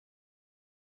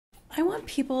I want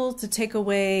people to take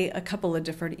away a couple of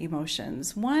different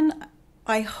emotions. One,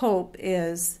 I hope,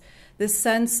 is this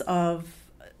sense of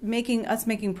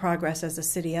making progress as a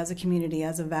city, as a community,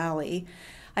 as a valley.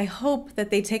 I hope that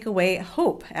they take away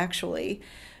hope, actually.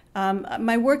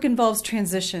 My work involves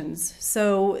transitions,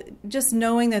 so just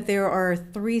knowing that there are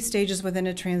 3 stages within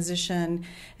a transition,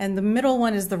 and the middle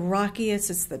one is the rockiest,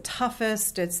 it's the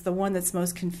toughest, it's the one that's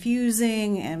most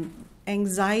confusing and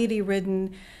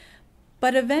anxiety-ridden.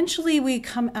 But eventually we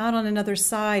come out on another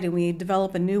side and we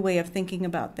develop a new way of thinking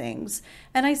about things.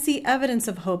 And I see evidence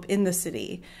of hope in the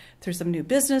city through some new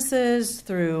businesses,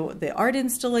 through the art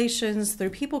installations,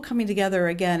 through people coming together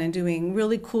again and doing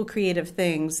really cool creative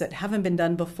things that haven't been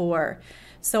done before.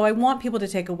 So I want people to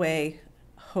take away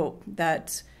hope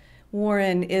that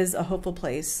Warren is a hopeful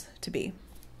place to be.